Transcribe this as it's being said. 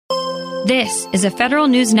This is a Federal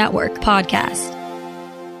News Network podcast.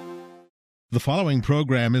 The following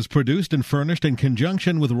program is produced and furnished in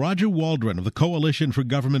conjunction with Roger Waldron of the Coalition for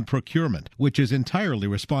Government Procurement, which is entirely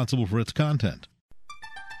responsible for its content.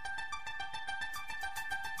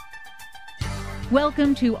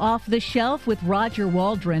 Welcome to Off the Shelf with Roger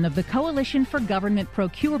Waldron of the Coalition for Government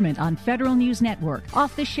Procurement on Federal News Network.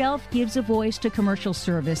 Off the Shelf gives a voice to commercial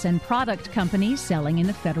service and product companies selling in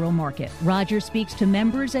the federal market. Roger speaks to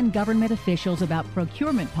members and government officials about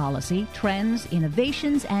procurement policy, trends,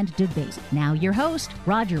 innovations, and debates. Now your host,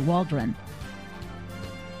 Roger Waldron.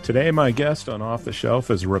 Today, my guest on Off the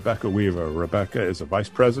Shelf is Rebecca Weaver. Rebecca is a vice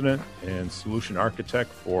president and solution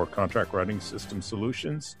architect for Contract Writing System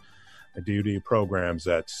Solutions and DoD programs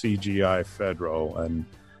at CGI Federal. And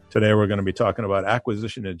today we're going to be talking about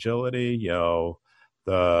acquisition agility,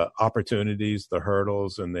 the opportunities, the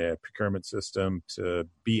hurdles in the procurement system to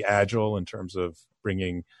be agile in terms of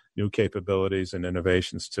bringing new capabilities and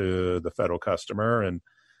innovations to the federal customer. And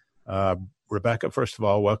Rebecca, first of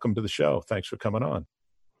all, welcome to the show. Thanks for coming on.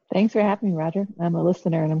 Thanks for having me, Roger. I'm a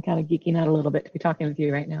listener, and I'm kind of geeking out a little bit to be talking with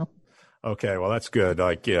you right now. Okay, well, that's good.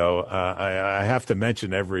 I have to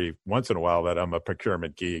mention every once in a while that I'm a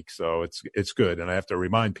procurement geek, so it's good, and I have to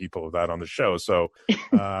remind people of that on the show. So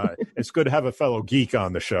it's good to have a fellow geek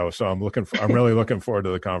on the show. So I'm really looking forward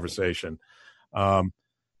to the conversation. I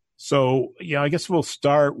guess we'll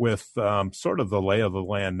start with sort of the lay of the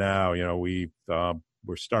land now.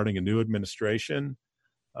 We're starting a new administration.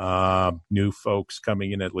 New folks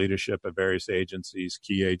coming in at leadership at various agencies,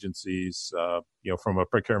 key agencies, from a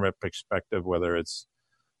procurement perspective, whether it's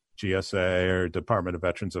GSA or Department of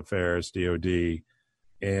Veterans Affairs, DOD.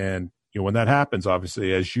 And, when that happens,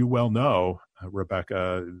 obviously, as you well know,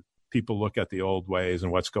 Rebecca, people look at the old ways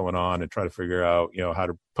and what's going on and try to figure out, how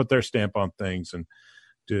to put their stamp on things and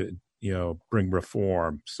to, bring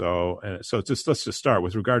reform. So let's just start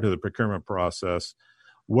with regard to the procurement process.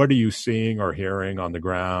 What are you seeing or hearing on the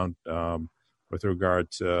ground with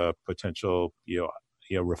regard to potential,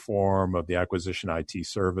 reform of the acquisition IT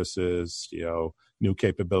services, new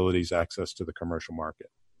capabilities, access to the commercial market?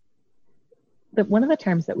 One of the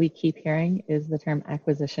terms that we keep hearing is the term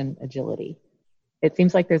acquisition agility. It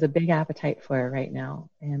seems like there's a big appetite for it right now.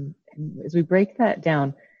 And as we break that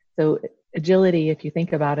down, so agility, if you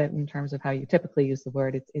think about it in terms of how you typically use the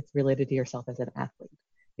word, it's related to yourself as an athlete.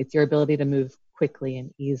 It's your ability to move quickly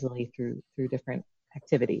and easily through different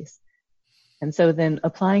activities. And so then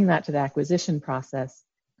applying that to the acquisition process,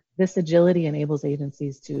 this agility enables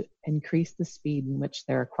agencies to increase the speed in which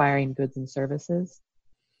they're acquiring goods and services.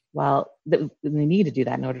 While they need to do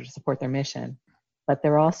that in order to support their mission, but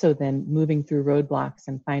they're also then moving through roadblocks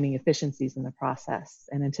and finding efficiencies in the process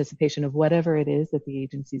in anticipation of whatever it is that the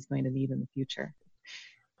agency is going to need in the future.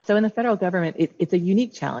 So in the federal government, it's a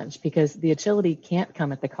unique challenge because the agility can't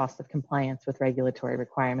come at the cost of compliance with regulatory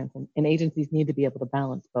requirements, and agencies need to be able to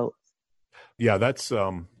balance both. Yeah, that's,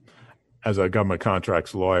 as a government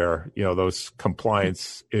contracts lawyer, those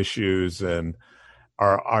compliance issues and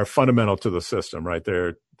are fundamental to the system, right?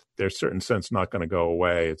 They're certain sense not going to go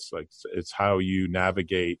away. It's how you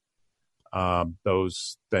navigate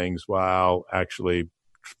those things while actually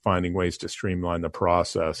finding ways to streamline the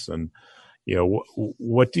process. And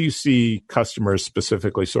what do you see customers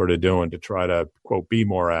specifically sort of doing to try to, quote, be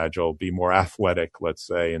more agile, be more athletic, let's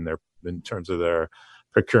say, in terms of their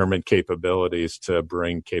procurement capabilities to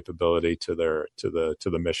bring capability to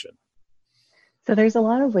the mission? So there's a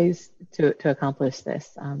lot of ways to accomplish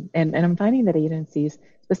this. And I'm finding that agencies,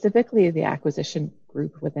 specifically the acquisition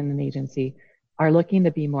group within an agency, are looking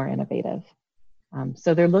to be more innovative.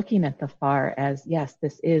 So they're looking at the FAR as, yes,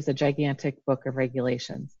 this is a gigantic book of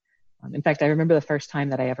regulations. In fact, I remember the first time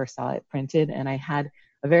that I ever saw it printed, and I had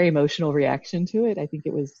a very emotional reaction to it. I think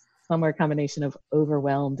it was somewhere a combination of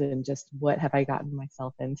overwhelmed and just what have I gotten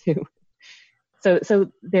myself into.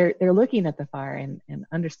 So they're looking at the FAR and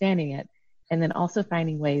understanding it, and then also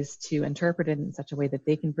finding ways to interpret it in such a way that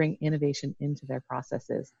they can bring innovation into their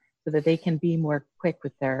processes so that they can be more quick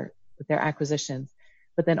with their acquisitions,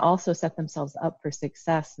 but then also set themselves up for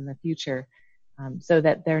success in the future. So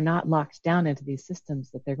that they're not locked down into these systems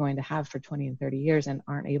that they're going to have for 20 and 30 years and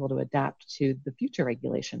aren't able to adapt to the future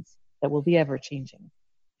regulations that will be ever changing.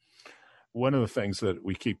 One of the things that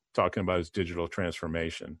we keep talking about is digital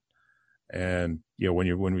transformation. And,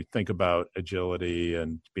 when we think about agility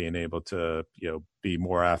and being able to, be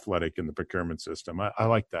more athletic in the procurement system, I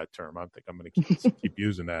like that term. I think I'm going to keep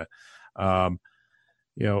using that.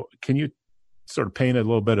 Can you sort of paint a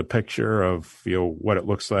little bit of picture of what it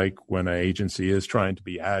looks like when an agency is trying to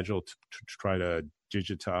be agile to try to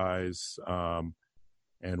digitize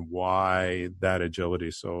and why that agility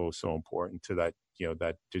is so important to that,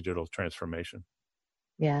 that digital transformation.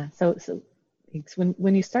 Yeah. So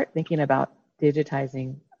when you start thinking about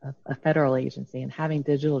digitizing a federal agency and having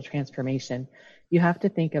digital transformation, you have to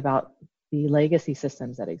think about the legacy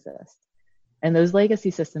systems that exist. And those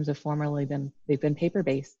legacy systems have they've been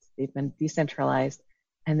paper-based, they've been decentralized,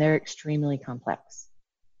 and they're extremely complex.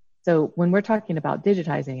 So when we're talking about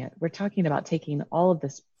digitizing it, we're talking about taking all of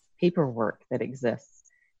this paperwork that exists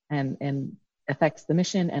and affects the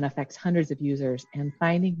mission and affects hundreds of users, and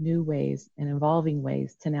finding new ways and evolving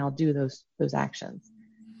ways to now do those actions.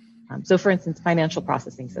 So for instance, financial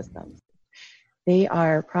processing systems. They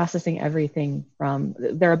are processing everything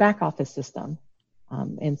they're a back office system.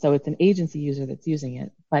 And so it's an agency user that's using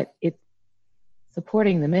it, but it's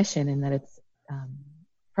supporting the mission in that it's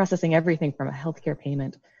processing everything from a healthcare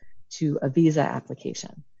payment to a visa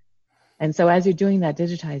application. And so as you're doing that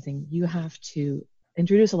digitizing, you have to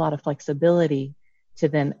introduce a lot of flexibility to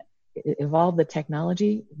then evolve the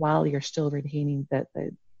technology while you're still retaining the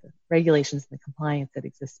regulations and the compliance that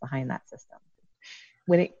exists behind that system.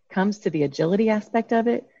 When it comes to the agility aspect of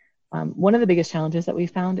it, one of the biggest challenges that we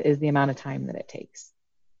found is the amount of time that it takes.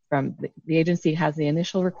 From the agency has the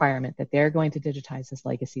initial requirement that they're going to digitize this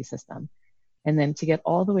legacy system. And then to get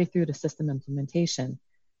all the way through to system implementation,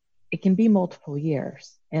 it can be multiple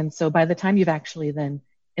years. And so by the time you've actually then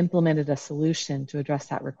implemented a solution to address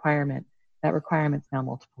that requirement's now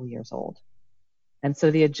multiple years old. And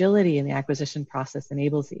so the agility in the acquisition process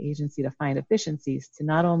enables the agency to find efficiencies to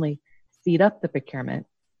not only speed up the procurement,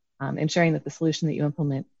 ensuring that the solution that you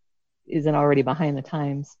implement isn't already behind the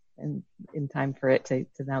times and in time for it to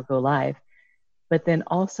now go live, but then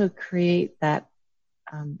also create that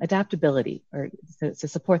adaptability or to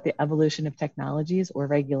support the evolution of technologies or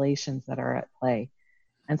regulations that are at play.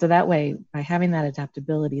 And so that way, by having that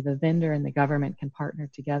adaptability, the vendor and the government can partner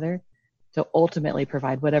together to ultimately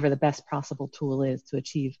provide whatever the best possible tool is to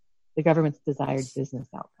achieve the government's desired business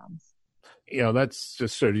outcomes. That's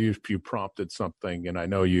just sort of you prompted something, and I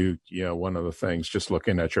know one of the things, just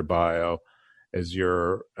looking at your bio, is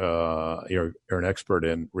you're an expert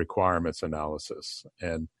in requirements analysis.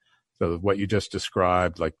 And so what you just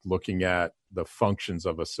described, like looking at the functions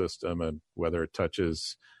of a system and whether it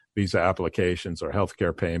touches visa applications or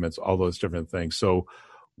healthcare payments, all those different things. So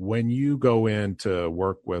when you go in to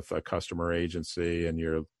work with a customer agency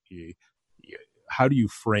and how do you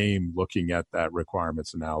frame looking at that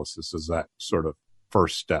requirements analysis as that sort of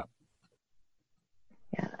first step?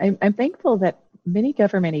 Yeah, I'm thankful that many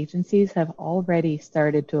government agencies have already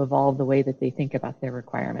started to evolve the way that they think about their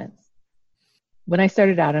requirements. When I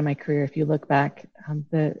started out in my career, if you look back,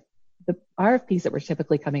 the RFPs that were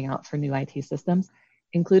typically coming out for new IT systems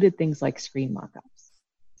included things like screen mockups.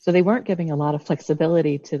 So they weren't giving a lot of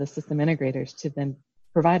flexibility to the system integrators to then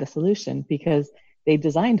provide a solution because they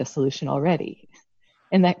designed a solution already.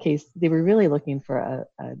 In that case, they were really looking for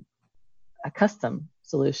a custom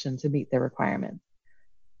solution to meet their requirements.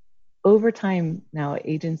 Over time now,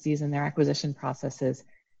 agencies and their acquisition processes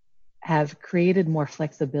have created more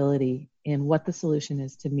flexibility in what the solution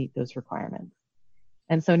is to meet those requirements.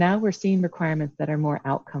 And so now we're seeing requirements that are more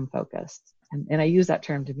outcome focused. And I use that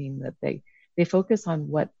term to mean that they focus on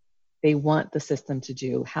what they want the system to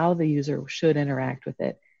do, how the user should interact with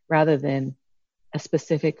it, rather than a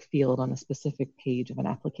specific field on a specific page of an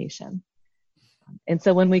application. And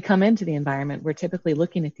so when we come into the environment, we're typically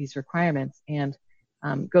looking at these requirements and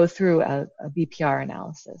go through a BPR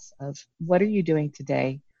analysis of what are you doing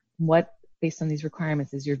today? What, based on these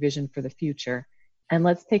requirements, is your vision for the future? And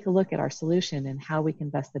let's take a look at our solution and how we can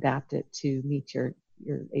best adapt it to meet your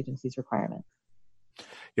agency's requirements.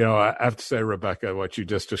 I have to say, Rebecca, what you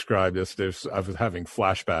just described I was having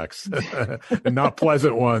flashbacks, and not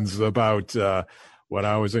pleasant ones, about when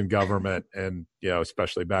I was in government, and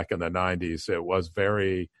especially back in the 90s, it was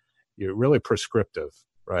very, really prescriptive,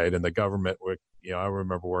 right? And the government would, I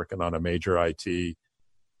remember working on a major IT,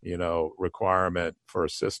 requirement for a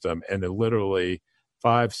system, and it literally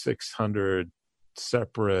 500-600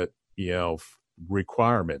 separate,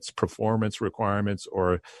 requirements, performance requirements,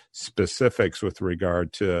 or specifics with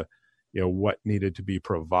regard to, what needed to be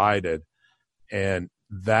provided. And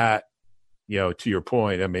that, to your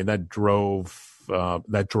point, I mean, that drives,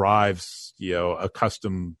 a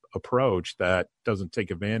custom approach that doesn't take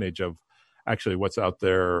advantage of actually what's out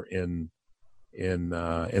there in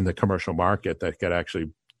the commercial market that could actually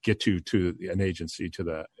get you to an agency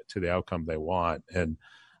to the outcome they want. And,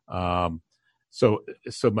 So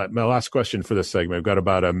my last question for this segment, I've got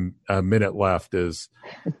about a minute left, is,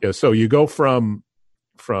 so you go from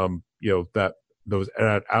that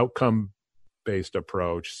outcome based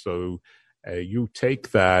approach. So you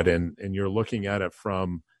take that and you're looking at it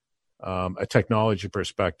from a technology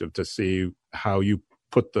perspective to see how you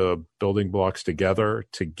put the building blocks together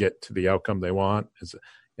to get to the outcome they want.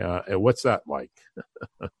 What's that like?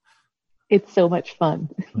 It's so much fun.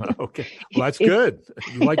 Okay. Well, that's good.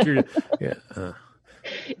 You like your,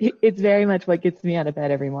 It's very much what gets me out of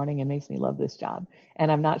bed every morning and makes me love this job.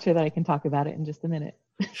 And I'm not sure that I can talk about it in just a minute.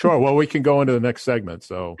 Sure. Well, we can go into the next segment.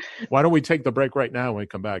 So why don't we take the break right now when we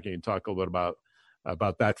come back and talk a little bit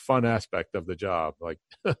about that fun aspect of the job.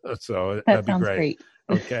 So that'd be great.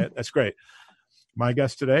 Okay. That's great. My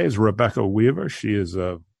guest today is Rebecca Weaver. She is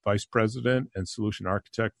a Vice President and Solution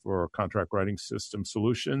Architect for Contract Writing System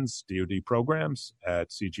Solutions, DoD programs at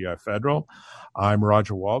CGI Federal. I'm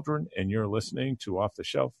Roger Waldron, and you're listening to Off the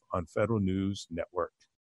Shelf on Federal News Network.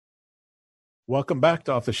 Welcome back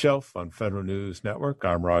to Off the Shelf on Federal News Network.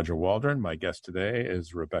 I'm Roger Waldron. My guest today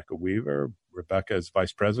is Rebecca Weaver. Rebecca is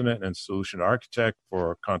Vice President and Solution Architect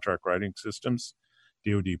for Contract Writing Systems,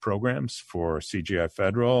 DoD programs for CGI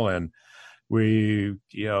Federal. And Rebecca,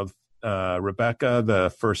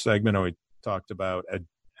 the first segment, we talked about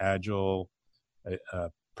agile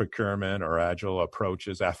procurement or agile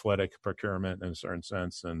approaches, athletic procurement in a certain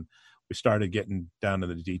sense. And we started getting down to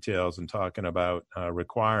the details and talking about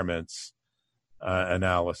requirements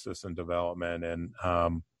analysis and development. And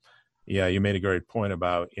you made a great point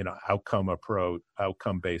about,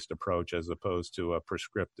 outcome-based approach as opposed to a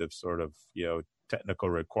prescriptive sort of, technical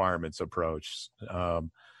requirements approach.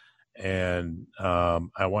 And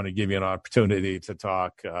I want to give you an opportunity to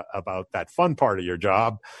talk about that fun part of your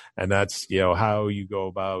job, and that's how you go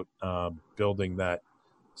about building that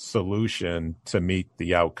solution to meet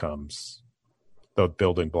the outcomes, the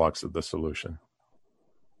building blocks of the solution.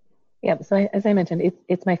 Yeah. So as I mentioned,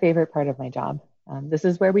 it's my favorite part of my job. This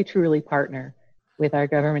is where we truly partner with our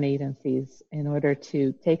government agencies in order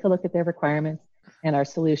to take a look at their requirements and our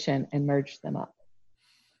solution and merge them up.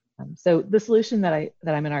 So the solution that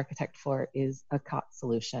I'm an architect for is a COT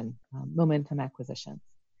solution, Momentum Acquisitions.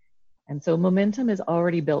 And so Momentum is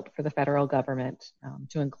already built for the federal government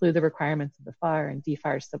to include the requirements of the FAR and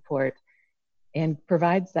DFAR support, and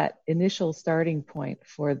provides that initial starting point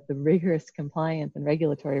for the rigorous compliance and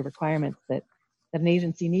regulatory requirements that an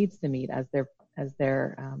agency needs to meet as they're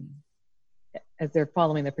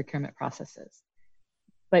following the procurement processes.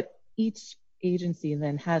 But each agency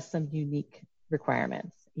then has some unique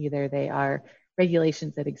requirements. Either they are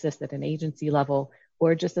regulations that exist at an agency level,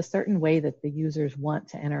 or just a certain way that the users want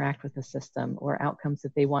to interact with the system or outcomes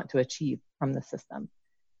that they want to achieve from the system.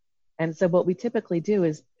 And so what we typically do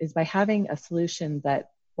is by having a solution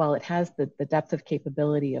that, while it has the depth of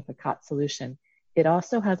capability of a COT solution, it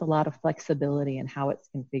also has a lot of flexibility in how it's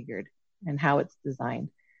configured and how it's designed.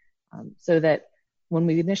 So that when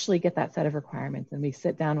we initially get that set of requirements and we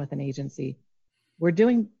sit down with an agency, we're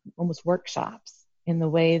doing almost workshops in the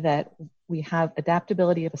way that we have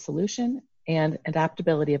adaptability of a solution and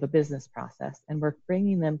adaptability of a business process. And we're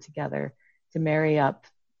bringing them together to marry up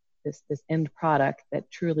this end product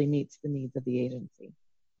that truly meets the needs of the agency.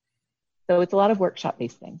 So it's a lot of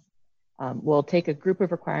workshop-based things. We'll take a group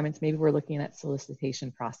of requirements, maybe we're looking at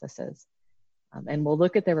solicitation processes, and we'll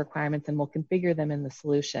look at their requirements and we'll configure them in the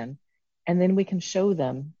solution. And then we can show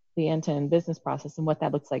them the end-to-end business process and what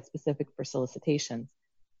that looks like specific for solicitations,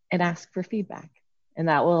 and ask for feedback. And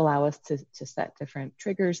that will allow us to set different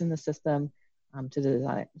triggers in the system,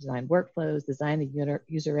 to design workflows, design the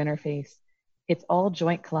user interface. It's all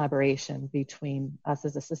joint collaboration between us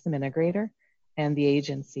as a system integrator and the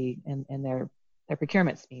agency and their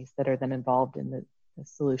procurement SMEs that are then involved in the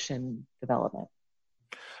solution development.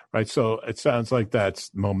 Right. So it sounds like that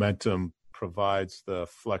Momentum provides the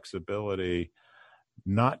flexibility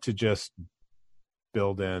not to just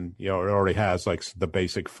build in, it already has like the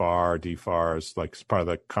basic FAR, DFARs, like part of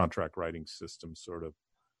the contract writing system sort of,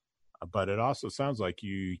 but it also sounds like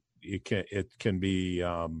it can be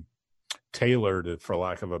tailored, for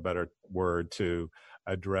lack of a better word, to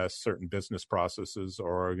address certain business processes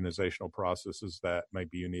or organizational processes that might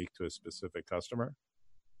be unique to a specific customer.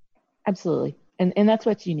 Absolutely. And that's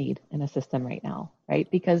what you need in a system right now, right?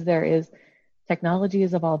 Because technology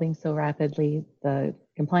is evolving so rapidly, the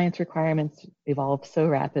compliance requirements evolve so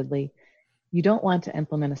rapidly. You don't want to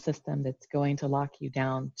implement a system that's going to lock you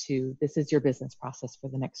down to, this is your business process for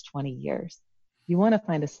the next 20 years. You want to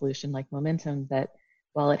find a solution like Momentum that,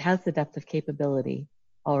 while it has the depth of capability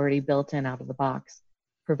already built in out of the box,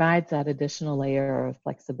 provides that additional layer of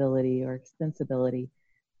flexibility or extensibility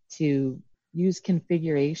to use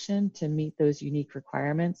configuration to meet those unique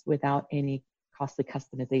requirements without any costly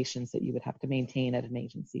customizations that you would have to maintain at an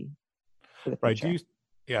agency. Right.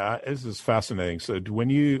 Yeah, this is fascinating. So when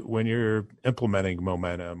you're implementing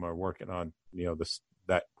Momentum or working on,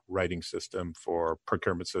 that writing system for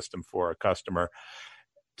procurement system for a customer,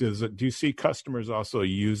 do you see customers also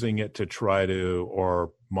using it to try to,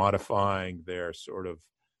 or modifying their sort of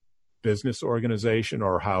business organization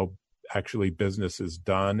or how actually business is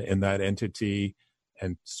done in that entity,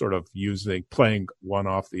 and sort of playing one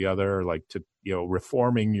off the other, like to,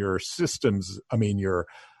 reforming your systems,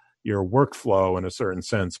 your workflow in a certain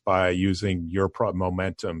sense by using your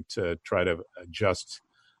Momentum to try to adjust,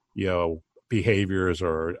 behaviors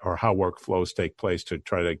or how workflows take place to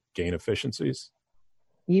try to gain efficiencies?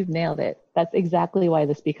 You've nailed it. That's exactly why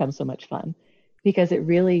this becomes so much fun, because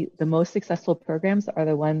the most successful programs are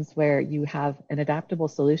the ones where you have an adaptable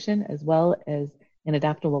solution as well as an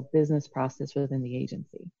adaptable business process within the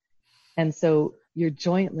agency. And so you're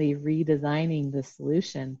jointly redesigning the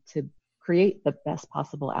solution to create the best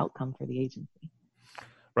possible outcome for the agency.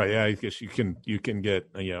 Right. Yeah. I guess you can get,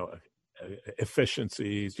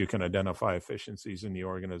 efficiencies. You can identify efficiencies in the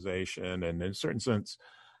organization, and in a certain sense,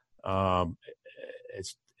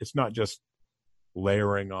 it's not just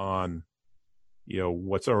layering on,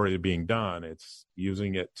 what's already being done. It's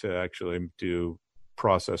using it to actually do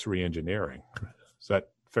process reengineering. Is that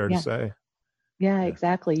fair to say? Yeah,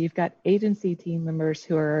 exactly. You've got agency team members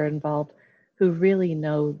who are involved, who really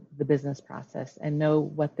know the business process and know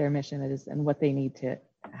what their mission is and what they need to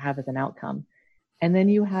have as an outcome. And then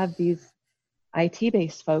you have these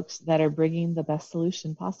IT-based folks that are bringing the best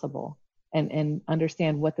solution possible and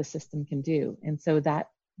understand what the system can do. And so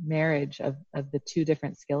that marriage of the two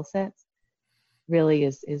different skill sets really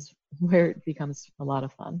is where it becomes a lot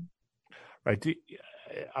of fun. Right.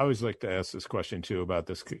 I always like to ask this question too about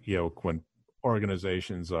this, when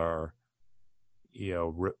organizations are,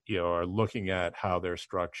 are looking at how they're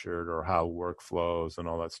structured or how workflows and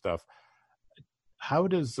all that stuff. How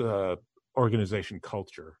does organization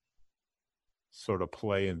culture sort of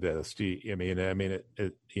play in this?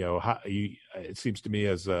 It seems to me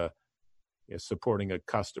as supporting a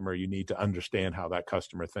customer, you need to understand how that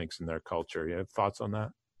customer thinks in their culture. You have thoughts on that?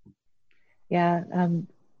 Yeah,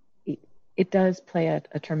 it does play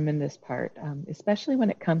a tremendous part, especially when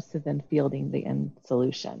it comes to then fielding the end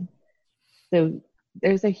solution. So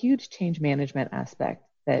there's a huge change management aspect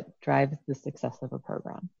that drives the success of a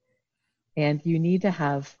program. And you need to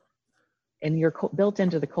have, and you're built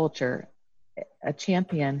into the culture, a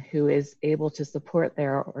champion who is able to support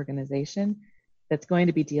their organization that's going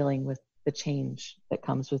to be dealing with the change that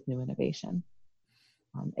comes with new innovation.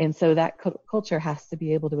 And so that culture has to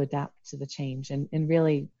be able to adapt to the change, and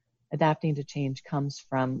really adapting to change comes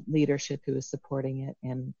from leadership who is supporting it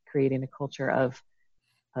and creating a culture of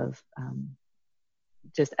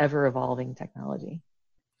just ever evolving technology.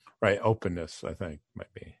 Right. Openness, I think,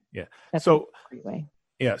 might be. Yeah. That's so a great way.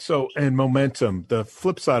 Yeah. So, and Momentum, the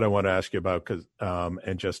flip side I want to ask you about, because,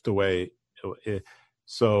 and just the way,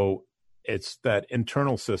 so it's that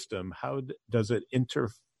internal system. How does it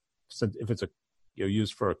if it's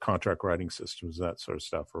used for a contract writing systems, that sort of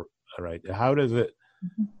stuff, right? How does it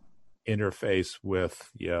interface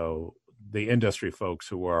with, the industry folks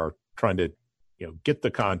who are trying to, get the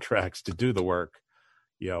contracts to do the work,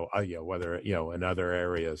 whether, in other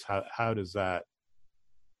areas, how does that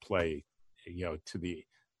play, to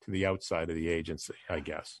the outside of the agency, I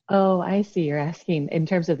guess? Oh, I see. You're asking in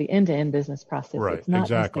terms of the end-to-end business process. Right, it's not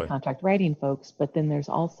exactly. just the contract writing folks, but then there's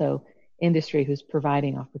also industry who's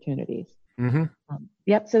providing opportunities. Mm-hmm.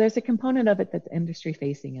 Yep. So there's a component of it that's industry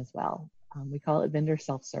facing as well. We call it vendor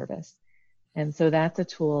self-service. And so that's a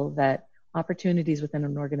tool that opportunities within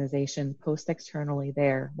an organization post externally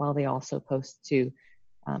there, while they also post to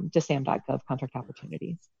SAM.gov contract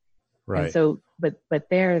opportunities. Right. And so, but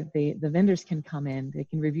there, the vendors can come in, they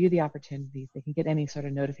can review the opportunities, they can get any sort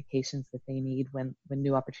of notifications that they need when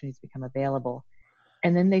new opportunities become available.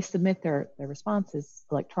 And then they submit their responses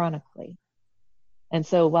electronically. And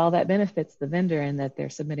so while that benefits the vendor in that they're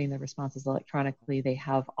submitting their responses electronically, they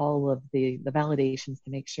have all of the validations to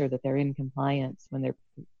make sure that they're in compliance when they're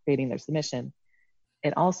creating their submission.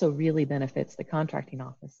 It also really benefits the contracting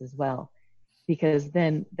office as well, because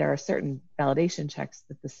then there are certain validation checks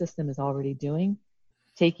that the system is already doing,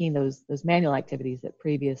 taking those manual activities that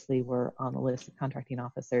previously were on the list of contracting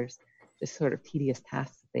officers, just sort of tedious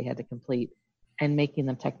tasks that they had to complete, and making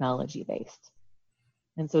them technology based.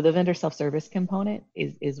 And so the vendor self-service component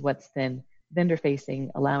is what's then vendor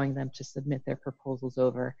facing, allowing them to submit their proposals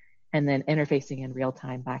over, and then interfacing in real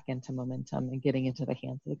time back into Momentum and getting into the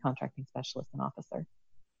hands of the contracting specialist and officer.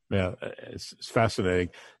 Yeah, it's fascinating.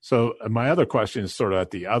 So my other question is sort of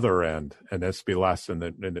at the other end, and this will be last,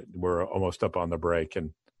 and we're almost up on the break.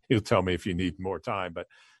 And you'll tell me if you need more time. But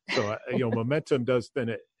so, momentum does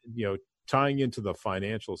then, tying into the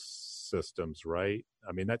financial systems, right?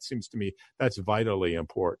 I mean, that seems to me that's vitally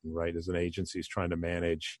important, right? As an agency is trying to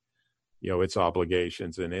manage, its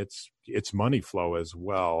obligations and its money flow as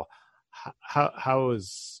well. How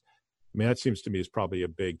is, I mean, that seems to me is probably a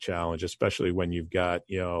big challenge, especially when you've got,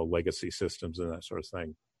 legacy systems and that sort of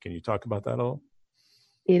thing. Can you talk about that a little?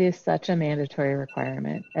 It is such a mandatory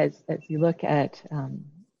requirement. As you look at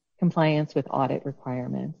compliance with audit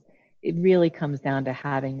requirements, it really comes down to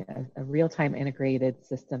having a real-time integrated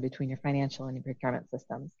system between your financial and your procurement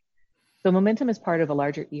systems. So Momentum is part of a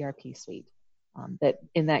larger ERP suite that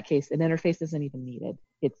in that case, an interface isn't even needed.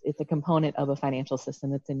 It's a component of a financial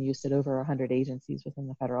system that's in use at over 100 agencies within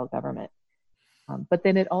the federal government. But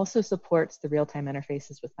then it also supports the real-time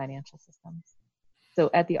interfaces with financial systems. So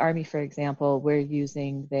at the Army, for example, we're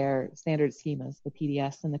using their standard schemas, the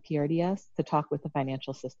PDS and the PRDS, to talk with the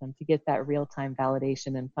financial system to get that real-time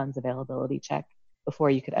validation and funds availability check before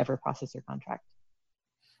you could ever process your contract.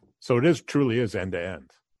 So it truly is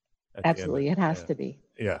end-to-end. Absolutely, it has to be.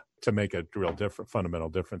 Yeah, to make a real fundamental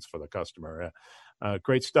difference for the customer. Yeah.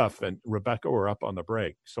 Great stuff. And Rebecca, we're up on the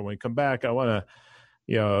break. So when we come back, I want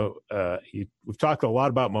to, we've talked a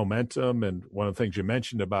lot about momentum, and one of the things you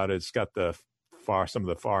mentioned about it, it's got some of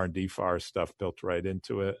the FAR and DFAR stuff built right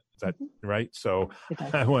into it. Is that right? So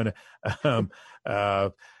I want to,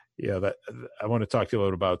 I want to talk to you a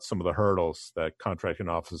little about some of the hurdles that contracting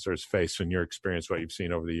officers face in your experience, what you've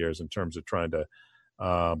seen over the years in terms of trying to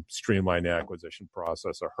streamline the acquisition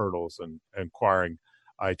process, or hurdles and acquiring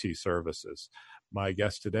IT services. My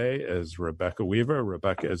guest today is Rebecca Weaver.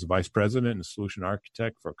 Rebecca is Vice President and Solution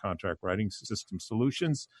Architect for Contract Writing System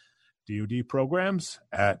Solutions, DoD programs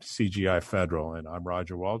at CGI Federal. And I'm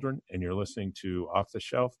Roger Waldron, and you're listening to Off the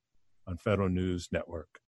Shelf on Federal News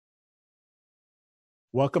Network.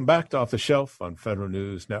 Welcome back to Off the Shelf on Federal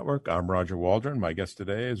News Network. I'm Roger Waldron. My guest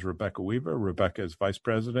today is Rebecca Weaver. Rebecca is Vice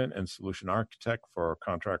President and Solution Architect for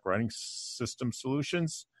Contract Writing System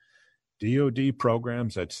Solutions, DoD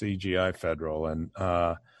programs at CGI Federal. And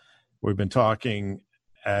we've been talking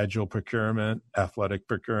agile procurement, athletic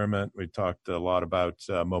procurement. We talked a lot about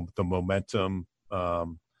the Momentum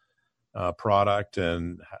product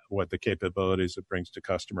and what the capabilities it brings to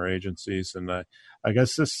customer agencies. And I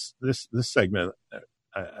guess this segment,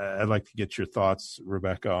 I'd like to get your thoughts,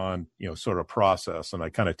 Rebecca, on sort of process. And I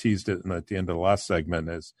kind of teased it at the end of the last segment,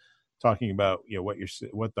 is talking about what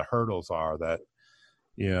the hurdles are that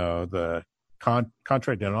the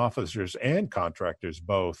contracting officers and contractors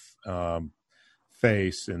both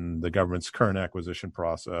face in the government's current acquisition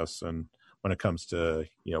process, and when it comes to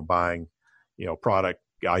buying product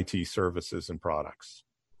IT services and products.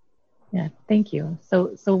 Yeah, thank you.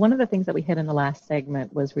 So one of the things that we hit in the last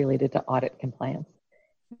segment was related to audit compliance,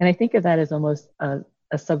 and I think of that as almost a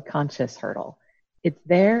subconscious hurdle. It's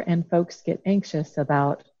there, and folks get anxious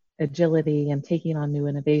about agility and taking on new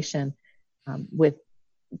innovation, with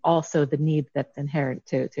also the need that's inherent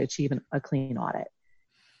to achieve a clean audit.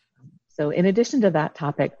 So in addition to that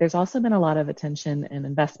topic, there's also been a lot of attention and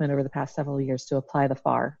investment over the past several years to apply the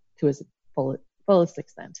FAR to its fullest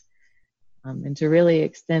extent, and to really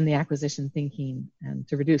extend the acquisition thinking, and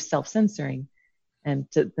to reduce self-censoring, and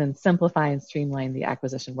to then simplify and streamline the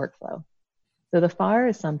acquisition workflow. So the FAR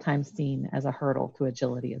is sometimes seen as a hurdle to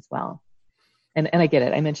agility as well. And I get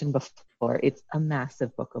it. I mentioned before, it's a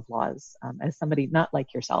massive book of laws. As somebody not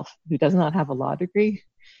like yourself who does not have a law degree,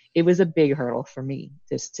 it was a big hurdle for me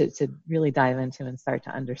just to really dive into and start to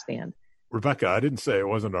understand. Rebecca, I didn't say it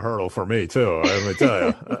wasn't a hurdle for me too. Let me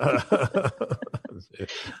tell you.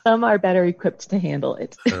 Some are better equipped to handle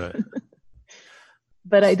it. Right.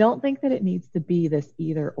 But I don't think that it needs to be this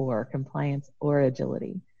either or, compliance or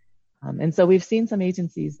agility. And so we've seen some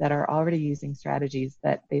agencies that are already using strategies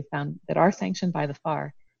that they found that are sanctioned by the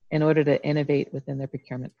FAR in order to innovate within their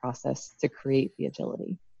procurement process to create the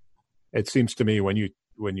agility. It seems to me when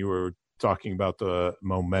you were talking about the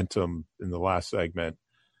momentum in the last segment,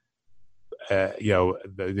 the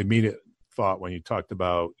immediate thought when you talked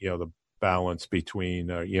about, the balance between,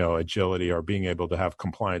 agility or being able to have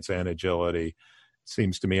compliance and agility,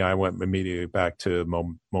 seems to me I went immediately back to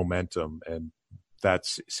momentum. And that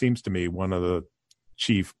seems to me one of the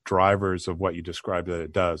chief drivers of what you described that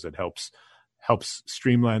it does. It helps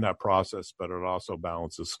streamline that process, but it also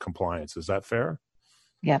balances compliance. Is that fair?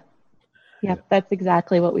 Yep. That's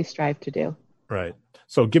exactly what we strive to do. Right.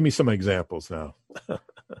 So give me some examples now.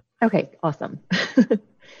 Okay, awesome.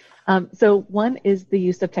 So one is the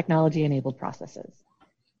use of technology-enabled processes.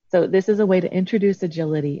 So this is a way to introduce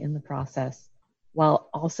agility in the process while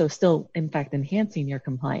also still, in fact, enhancing your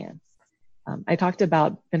compliance. I talked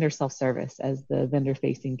about vendor self-service as the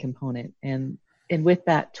vendor-facing component. And with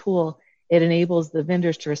that tool, it enables the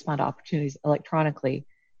vendors to respond to opportunities electronically.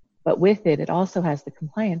 But with it, it also has the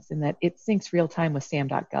compliance in that it syncs real-time with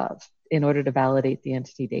SAM.gov in order to validate the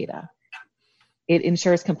entity data. It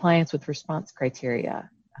ensures compliance with response criteria.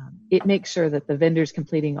 It makes sure that the vendor's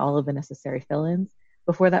completing all of the necessary fill-ins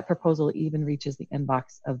before that proposal even reaches the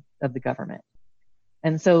inbox of the government.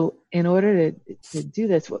 And so in order to do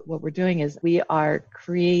this, what we're doing is we are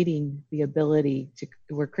creating the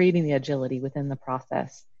we're creating the agility within the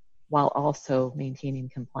process while also maintaining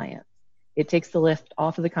compliance. It takes the lift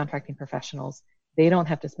off of the contracting professionals. They don't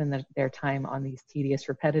have to spend their time on these tedious,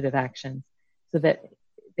 repetitive actions so that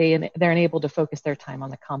they're enabled to focus their time on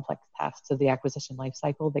the complex tasks of the acquisition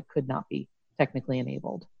lifecycle that could not be technically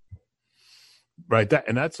enabled. Right.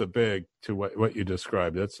 That's a big, to what you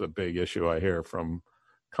described, that's a big issue I hear from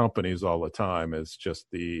companies all the time, is just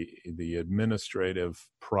the administrative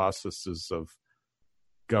processes of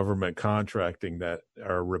government contracting that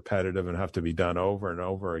are repetitive and have to be done over and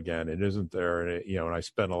over again. It isn't there, and I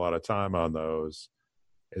spend a lot of time on those.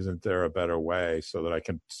 Isn't there a better way so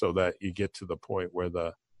that you get to the point where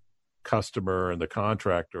the customer and the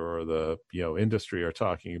contractor or the industry are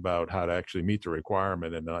talking about how to actually meet the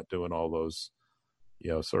requirement and not doing all those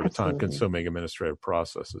sort of time consuming administrative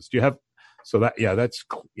processes. Do you have that's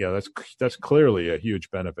clearly a huge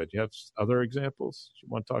benefit. Do you have other examples you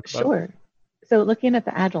want to talk about? Sure. So looking at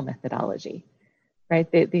the Agile methodology, right?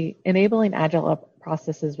 The enabling Agile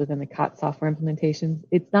processes within the COTS software implementations,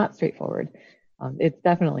 it's not straightforward. It's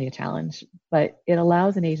definitely a challenge, but it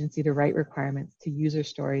allows an agency to write requirements to user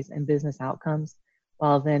stories and business outcomes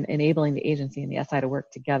while then enabling the agency and the SI to work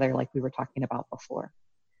together like we were talking about before.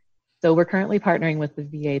 So we're currently partnering with the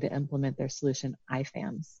VA to implement their solution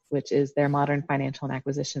IFAMS, which is their modern financial and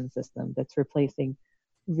acquisition system that's replacing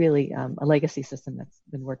really a legacy system that's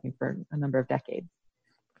been working for a number of decades.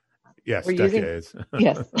 Yes, decades.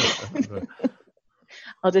 Yes.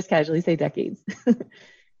 I'll just casually say decades.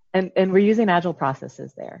 And we're using Agile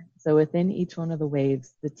processes there. So within each one of the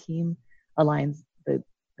waves, the team aligns the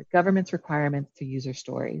government's requirements to user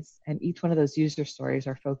stories. And each one of those user stories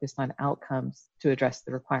are focused on outcomes to address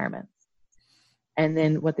the requirements. And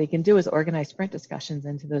then what they can do is organize sprint discussions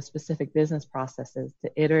into those specific business processes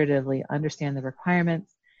to iteratively understand the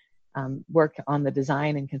requirements, work on the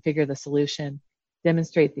design and configure the solution,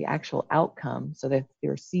 demonstrate the actual outcome so that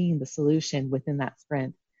they're seeing the solution within that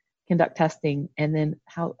sprint, conduct testing, and then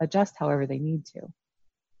adjust however they need to.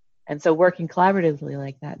 And so working collaboratively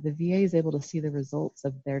like that, the VA is able to see the results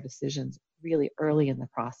of their decisions really early in the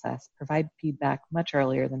process, provide feedback much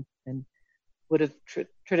earlier than would have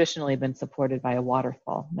traditionally been supported by a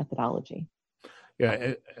waterfall methodology.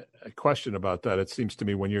 Yeah, a question about that. It seems to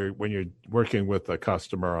me when you're working with a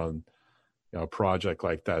customer on a project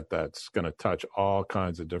like that, that's going to touch all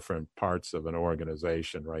kinds of different parts of an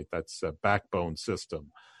organization, right? That's a backbone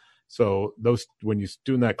system. So when you're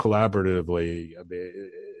doing that collaboratively,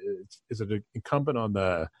 is it incumbent on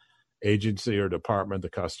the agency or department, the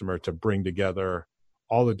customer, to bring together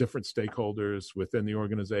all the different stakeholders within the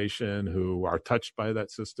organization who are touched by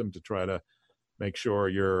that system to try to make sure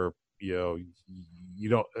you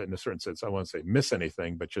don't, in a certain sense, I won't say miss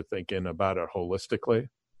anything, but you're thinking about it holistically?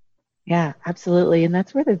 Yeah, absolutely. And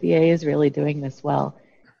that's where the VA is really doing this well.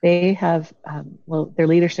 They have, their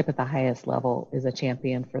leadership at the highest level is a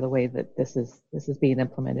champion for the way that this is being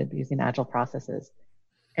implemented using Agile processes.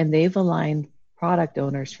 And they've aligned product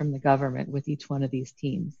owners from the government with each one of these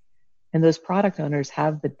teams. And those product owners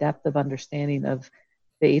have the depth of understanding of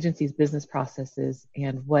the agency's business processes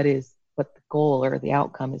and what the goal or the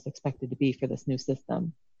outcome is expected to be for this new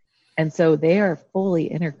system. And so they are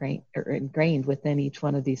fully ingrained within each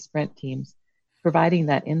one of these sprint teams, providing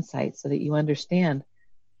that insight so that you understand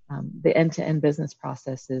the end-to-end business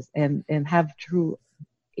processes and have true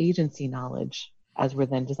agency knowledge as we're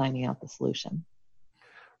then designing out the solution.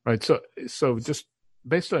 Right. So just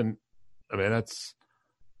based on,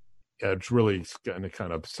 it's really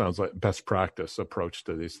kind of sounds like best practice approach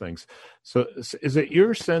to these things. So is it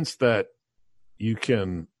your sense that you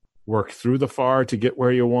can work through the FAR to get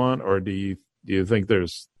where you want, or do you think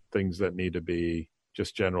there's things that need to be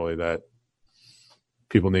just generally that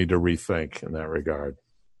people need to rethink in that regard?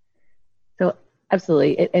 So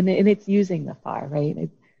absolutely. And it's using the FAR, right?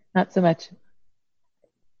 It's not so much,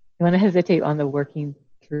 I want to hesitate on the working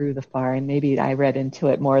through the FAR, and maybe I read into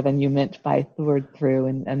it more than you meant by the word through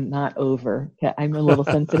and not over. I'm a little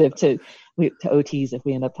sensitive to OTs if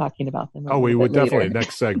we end up talking about them. We would definitely.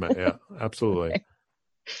 Next segment. Yeah, absolutely.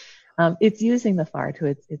 Okay. It's using the FAR to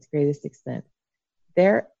its greatest extent.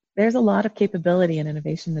 Their there's a lot of capability and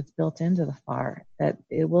innovation that's built into the FAR that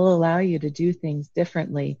it will allow you to do things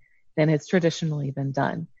differently than it's traditionally been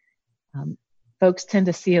done. Folks tend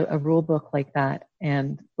to see a rule book like that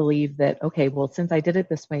and believe that, okay, well, since I did it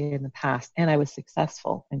this way in the past and I was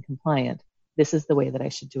successful and compliant, this is the way that I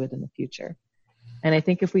should do it in the future. And I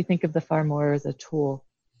think if we think of the FAR more as a tool,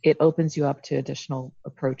 it opens you up to additional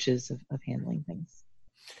approaches of handling things.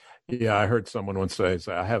 Yeah, I heard someone once say,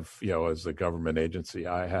 I have, as a government agency,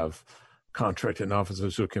 I have contracting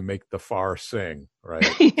officers who can make the FAR sing,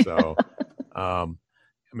 right? Yeah. So,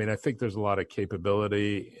 I think there's a lot of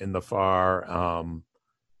capability in the FAR,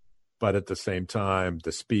 but at the same time,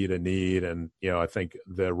 the speed of need and, I think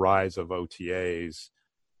the rise of OTAs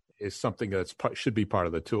is something that should be part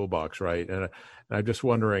of the toolbox, right? And I'm just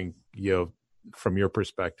wondering, from your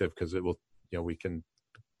perspective, because it will, we can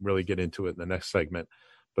really get into it in the next segment,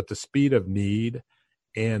 but the speed of need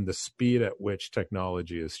and the speed at which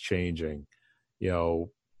technology is changing,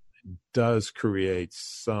 does create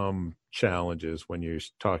some challenges when you're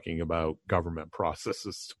talking about government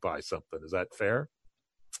processes to buy something. Is that fair?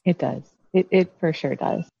 It does. It for sure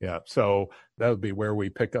does. Yeah. So that would be where we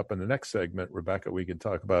pick up in the next segment. Rebecca, we can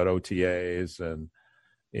talk about OTAs and,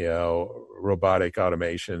 robotic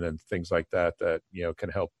automation and things like that, can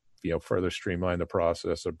help, further streamline the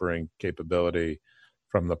process or bring capability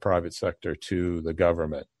from the private sector to the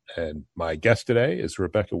government. And my guest today is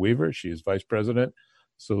Rebecca Weaver. She is Vice President,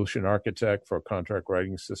 Solution Architect for Contract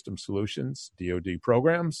Writing System Solutions, DoD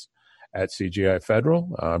programs at CGI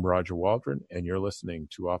Federal. I'm Roger Waldron, and you're listening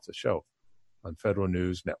to Off the Shelf on Federal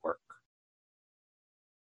News Network.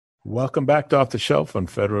 Welcome back to Off the Shelf on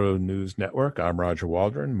Federal News Network. I'm Roger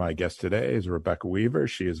Waldron. My guest today is Rebecca Weaver.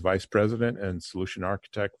 She is Vice President and Solution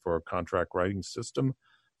Architect for Contract Writing System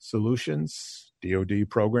Solutions, DoD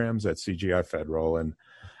programs at CGI Federal. And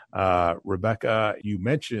Rebecca, you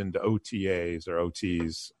mentioned OTAs or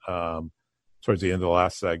OTs towards the end of the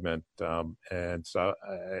last segment. And so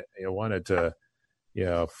I wanted to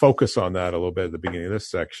focus on that a little bit at the beginning of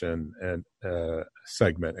this section and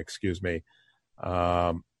segment,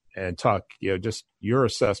 and talk, just your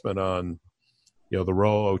assessment on, the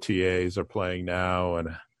role OTAs are playing now and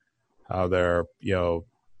how they're,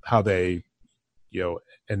 how they,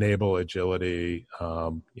 enable agility,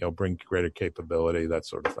 bring greater capability, that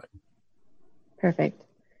sort of thing. Perfect.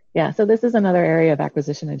 Yeah. So this is another area of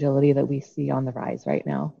acquisition agility that we see on the rise right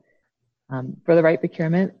now. For the right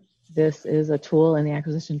procurement, this is a tool in the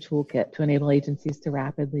acquisition toolkit to enable agencies to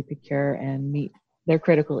rapidly procure and meet their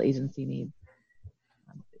critical agency needs.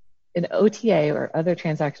 An OTA or other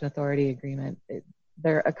transaction authority agreement,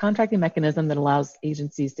 they're a contracting mechanism that allows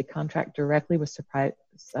agencies to contract directly with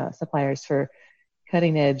suppliers for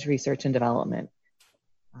cutting edge research and development.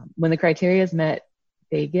 When the criteria is met,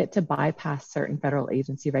 they get to bypass certain federal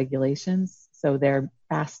agency regulations. So they're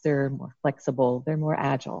faster, more flexible, they're more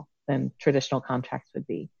agile than traditional contracts would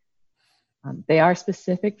be. They are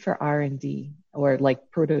specific for R&D or like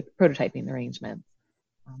prototyping arrangements.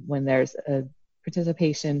 When there's a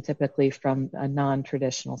participation typically from a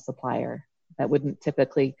non-traditional supplier that wouldn't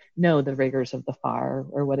typically know the rigors of the FAR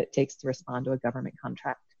or what it takes to respond to a government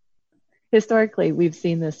contract. Historically, we've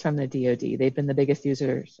seen this from the DoD. They've been the biggest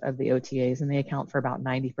users of the OTAs, and they account for about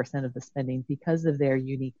 90% of the spending because of their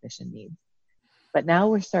unique mission needs. But now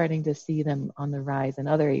we're starting to see them on the rise in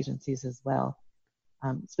other agencies as well.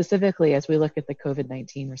 Specifically, as we look at the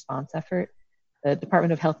COVID-19 response effort, the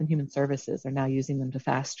Department of Health and Human Services are now using them to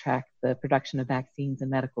fast track the production of vaccines and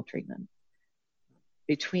medical treatment.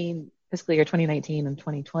 Between fiscal year 2019 and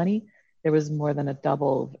 2020, there was more than a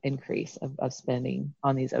double increase of spending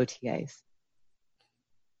on these OTAs.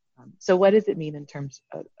 So what does it mean in terms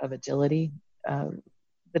of agility?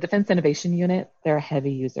 The Defense Innovation Unit, they're a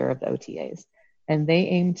heavy user of the OTAs, and they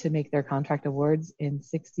aim to make their contract awards in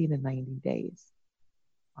 60 to 90 days.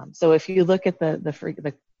 So if you look at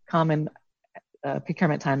the common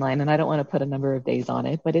procurement timeline, and I don't want to put a number of days on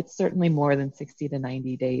it, but it's certainly more than 60 to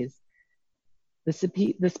 90 days. The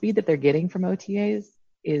speed that they're getting from OTAs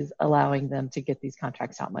is allowing them to get these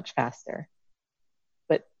contracts out much faster.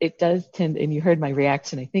 But it does tend, and you heard my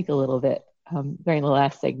reaction, I think, a little bit during the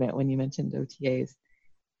last segment when you mentioned OTAs.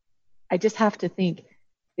 I just have to think,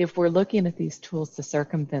 if we're looking at these tools to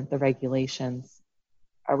circumvent the regulations,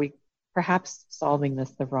 are we perhaps solving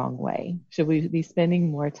this the wrong way? Should we be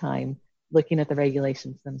spending more time looking at the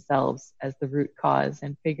regulations themselves as the root cause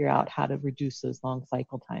and figure out how to reduce those long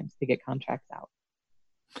cycle times to get contracts out?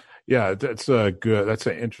 Yeah, that's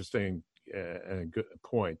an interesting and good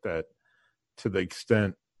point, that to the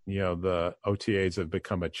extent, the OTAs have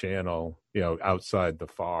become a channel, outside the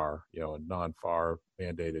FAR, a non-FAR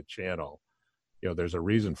mandated channel, there's a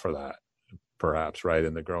reason for that, perhaps, right,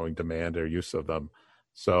 in the growing demand or use of them.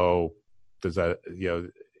 So does that,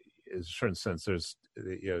 in a certain sense, there's,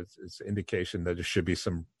 it's indication that there should be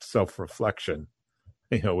some self-reflection,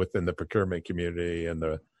 within the procurement community and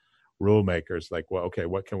the rule makers, like, well, okay,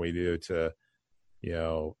 what can we do to,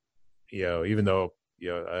 even though,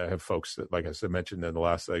 I have folks that, like I said, mentioned in the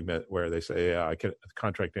last segment, where they say, yeah, I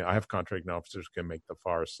have contracting officers can make the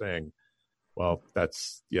forest sing. Well,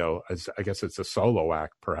 that's, I guess it's a solo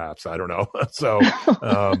act, perhaps. I don't know. So,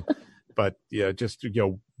 but just,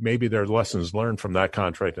 maybe there are lessons learned from that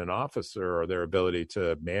contracting officer, or their ability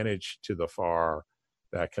to manage to the FAR,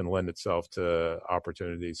 that can lend itself to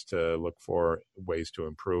opportunities to look for ways to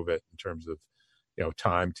improve it in terms of,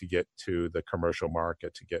 time to get to the commercial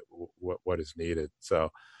market, to get what is needed.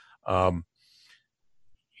 So,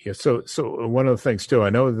 so one of the things too,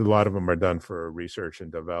 I know that a lot of them are done for research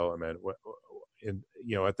and development.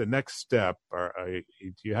 At the next step, do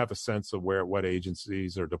you have a sense of what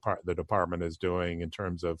agencies or the department is doing in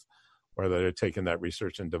terms of whether they're taking that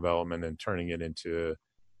research and development and turning it into,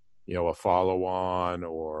 a follow-on,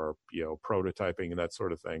 or, prototyping and that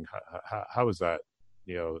sort of thing? How is that?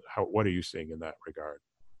 What are you seeing in that regard?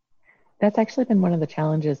 That's actually been one of the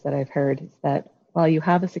challenges that I've heard, is that while you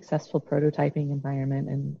have a successful prototyping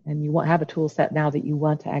environment and you have a tool set now that you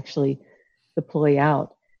want to actually deploy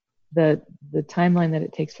out, the timeline that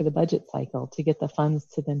it takes for the budget cycle to get the funds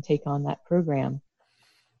to then take on that program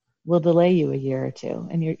will delay you a year or two.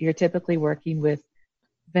 And you're typically working with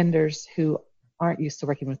vendors who aren't used to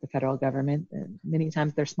working with the federal government. And many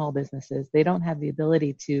times they're small businesses. They don't have the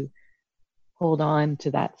ability to hold on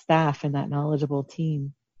to that staff and that knowledgeable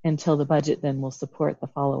team until the budget then will support the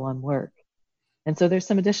follow-on work. And so there's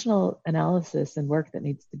some additional analysis and work that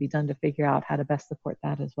needs to be done to figure out how to best support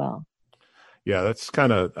that as well. Yeah,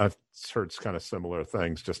 I've heard kind of similar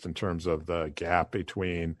things, just in terms of the gap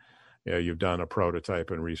between, you've done a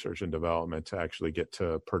prototype and research and development to actually get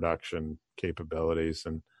to production capabilities,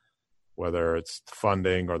 and whether it's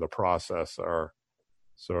funding or the process are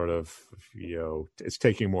sort of, it's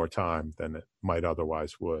taking more time than it might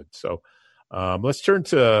otherwise would. So let's turn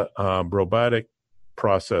to robotic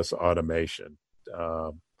process automation.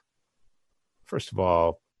 First of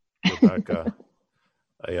all, Rebecca,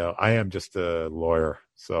 I am just a lawyer.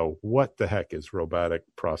 So what the heck is robotic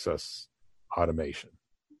process automation?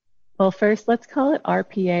 Well, first, let's call it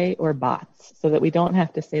RPA or bots, so that we don't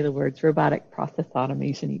have to say the words robotic process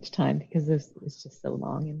automation each time, because it's just so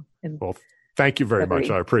long. Well, thank you very much.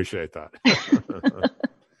 I appreciate that.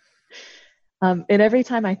 And every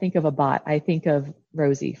time I think of a bot, I think of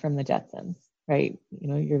Rosie from the Jetsons, right?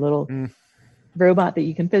 Your little robot that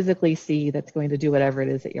you can physically see that's going to do whatever it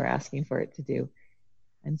is that you're asking for it to do.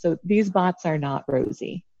 And so these bots are not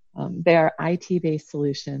Rosie. They are IT-based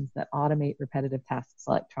solutions that automate repetitive tasks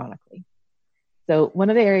electronically. So one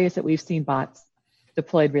of the areas that we've seen bots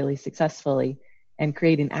deployed really successfully and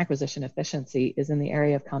creating acquisition efficiency is in the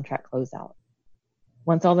area of contract closeout.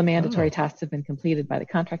 Once all the mandatory tasks have been completed by the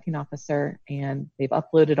contracting officer and they've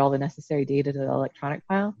uploaded all the necessary data to the electronic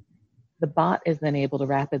file, the bot is then able to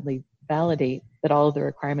rapidly validate that all of the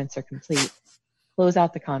requirements are complete, close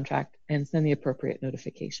out the contract, and send the appropriate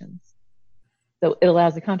notifications. So it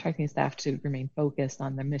allows the contracting staff to remain focused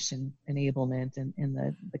on their mission enablement and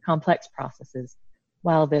the complex processes,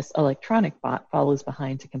 while this electronic bot follows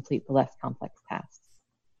behind to complete the less complex tasks.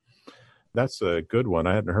 That's a good one.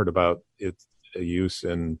 I hadn't heard about its use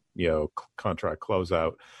in, contract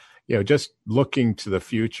closeout. Just looking to the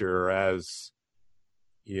future as,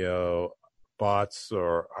 bots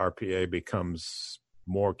or RPA becomes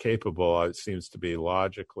more capable, it seems to be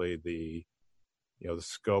logically the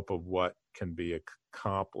scope of what can be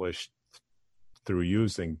accomplished through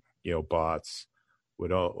using, bots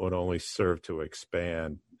would only serve to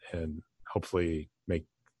expand and hopefully make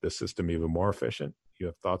the system even more efficient. You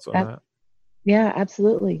have thoughts on that? Yeah,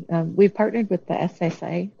 absolutely. We've partnered with the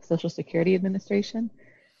SSA, Social Security Administration,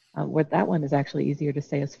 where that one is actually easier to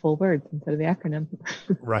say as full words instead of the acronym.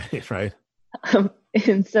 Right.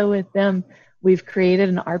 And so with them, we've created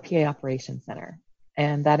an RPA operations center.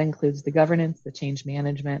 And that includes the governance, the change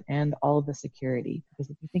management, and all of the security. Because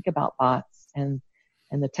if you think about bots and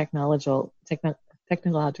the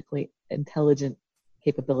technologically intelligent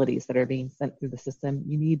capabilities that are being sent through the system,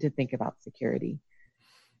 you need to think about security.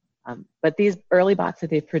 But these early bots that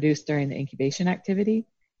they've produced during the incubation activity,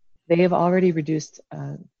 they have already reduced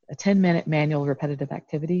a 10-minute manual repetitive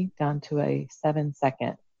activity down to a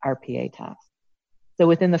 7-second RPA task. So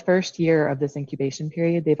within the first year of this incubation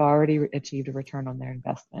period, they've already achieved a return on their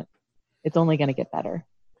investment. It's only going to get better.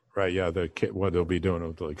 Right. Yeah. What they'll be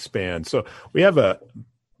doing will expand. So we have a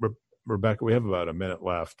Rebecca, we have about a minute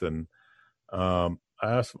left, and I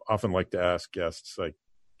often like to ask guests, like,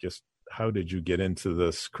 just how did you get into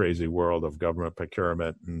this crazy world of government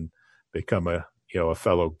procurement and become a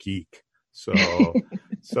fellow geek?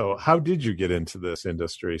 So how did you get into this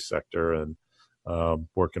industry sector and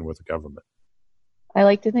working with the government? I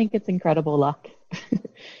like to think it's incredible luck.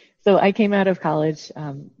 So I came out of college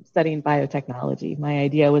studying biotechnology. My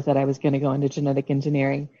idea was that I was going to go into genetic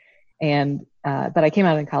engineering, but I came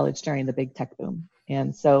out of college during the big tech boom.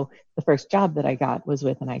 And so the first job that I got was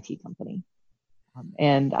with an IT company.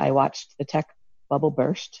 And I watched the tech bubble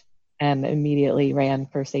burst and immediately ran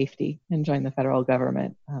for safety and joined the federal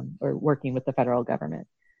government, or working with the federal government.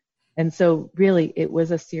 And so really it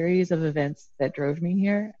was a series of events that drove me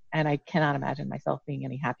here. And I cannot imagine myself being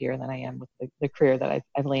any happier than I am with the career that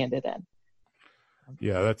I've landed in.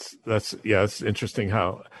 Yeah, it's interesting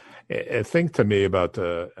how a thing to me about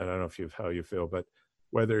and I don't know how you feel, but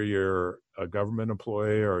whether you're a government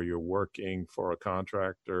employee or you're working for a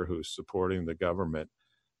contractor who's supporting the government,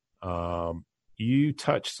 you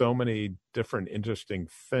touch so many different interesting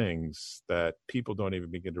things that people don't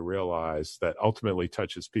even begin to realize that ultimately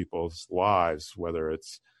touches people's lives, whether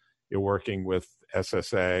it's you're working with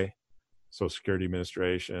SSA, Social Security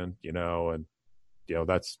Administration, and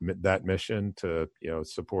that's that mission to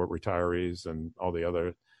support retirees and all the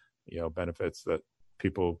other benefits that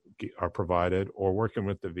people are provided, or working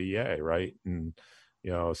with the VA, right? And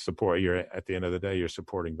support, at the end of the day, you're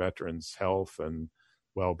supporting veterans' health and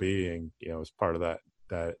well-being, as part of that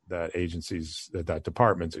agency's, that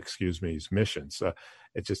department's, mission. So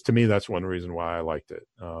it's just, to me, that's one reason why I liked it.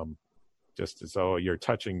 Just as though you're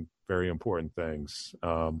touching very important things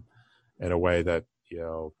in a way that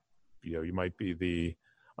you might be the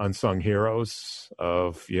unsung heroes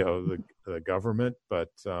of the government, but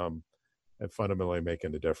and fundamentally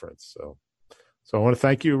making a difference. So I want to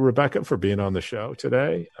thank you, Rebecca, for being on the show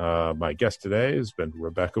today. My guest today has been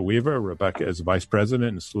Rebecca Weaver. Rebecca is Vice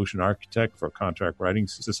President and Solution Architect for Contract Writing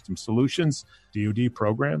System Solutions, DoD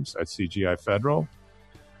programs at CGI Federal.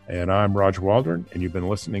 And I'm Roger Waldron, and you've been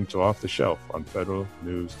listening to Off the Shelf on Federal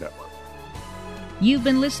News Network. You've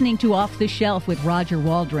been listening to Off the Shelf with Roger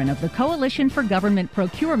Waldron of the Coalition for Government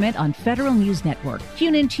Procurement on Federal News Network.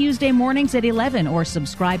 Tune in Tuesday mornings at 11 or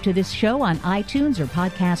subscribe to this show on iTunes or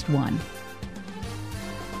Podcast One.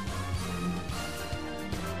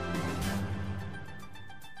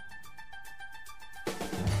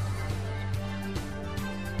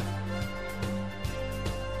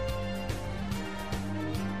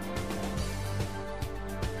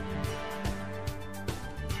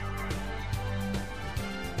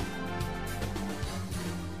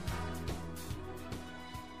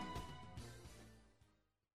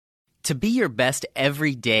 To be your best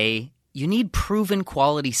every day, you need proven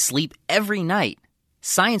quality sleep every night.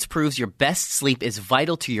 Science proves your best sleep is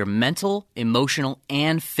vital to your mental, emotional,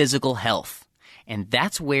 and physical health. And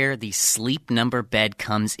that's where the Sleep Number bed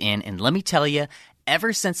comes in. And let me tell you,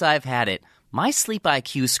 ever since I've had it, my sleep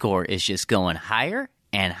IQ score is just going higher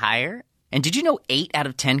and higher. And did you know 8 out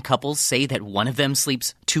of 10 couples say that one of them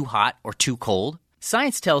sleeps too hot or too cold?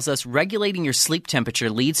 Science tells us regulating your sleep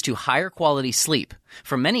temperature leads to higher quality sleep.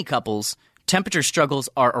 For many couples, temperature struggles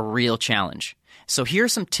are a real challenge. So here are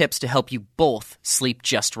some tips to help you both sleep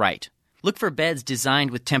just right. Look for beds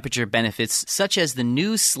designed with temperature benefits, such as the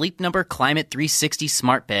new Sleep Number Climate 360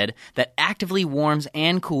 Smart Bed that actively warms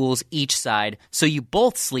and cools each side, so you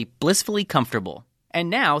both sleep blissfully comfortable.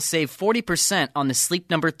 And now save 40% on the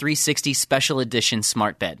Sleep Number 360 Special Edition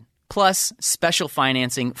Smart Bed, plus special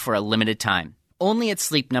financing for a limited time. Only at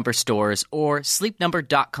Sleep Number stores or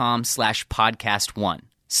sleepnumber.com/podcast1.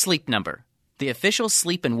 Sleep Number, the official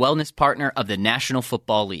sleep and wellness partner of the National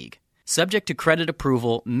Football League. Subject to credit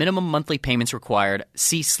approval, minimum monthly payments required.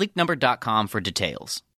 See sleepnumber.com for details.